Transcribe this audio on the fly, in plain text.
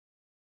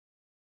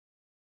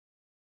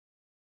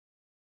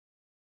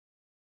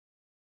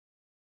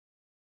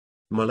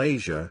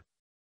Malaysia.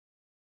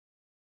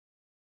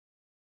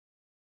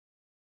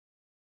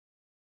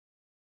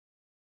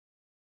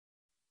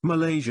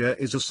 Malaysia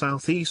is a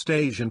Southeast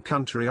Asian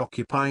country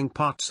occupying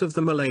parts of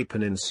the Malay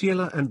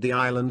Peninsula and the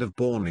island of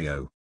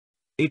Borneo.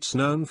 It's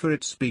known for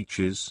its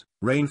beaches,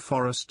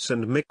 rainforests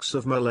and mix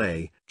of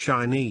Malay,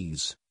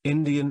 Chinese,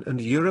 Indian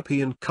and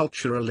European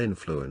cultural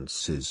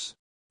influences.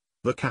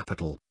 The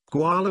capital,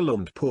 Kuala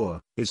Lumpur,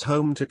 is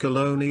home to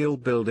colonial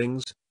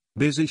buildings,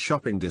 busy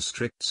shopping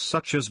districts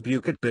such as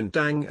Bukit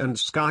Bintang and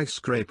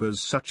skyscrapers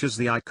such as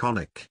the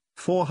iconic,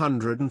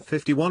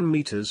 451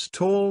 meters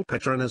tall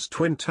Petronas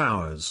Twin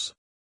Towers.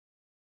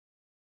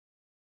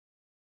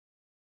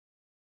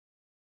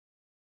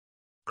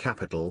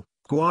 Capital,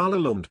 Kuala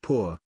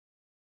Lumpur.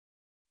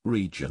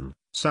 Region,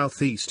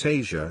 Southeast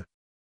Asia.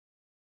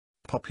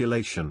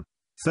 Population,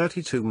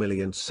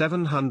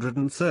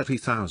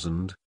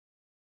 32,730,000.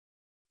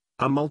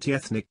 A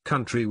multi-ethnic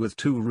country with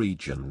two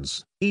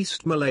regions,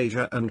 East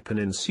Malaysia and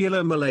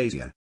Peninsular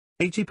Malaysia.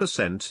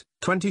 80%,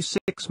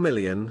 26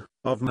 million,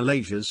 of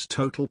Malaysia's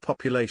total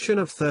population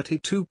of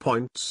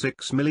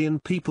 32.6 million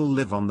people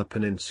live on the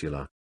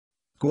peninsula.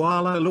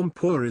 Kuala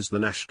Lumpur is the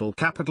national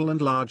capital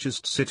and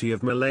largest city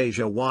of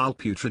Malaysia, while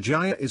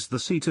Putrajaya is the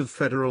seat of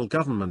federal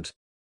government.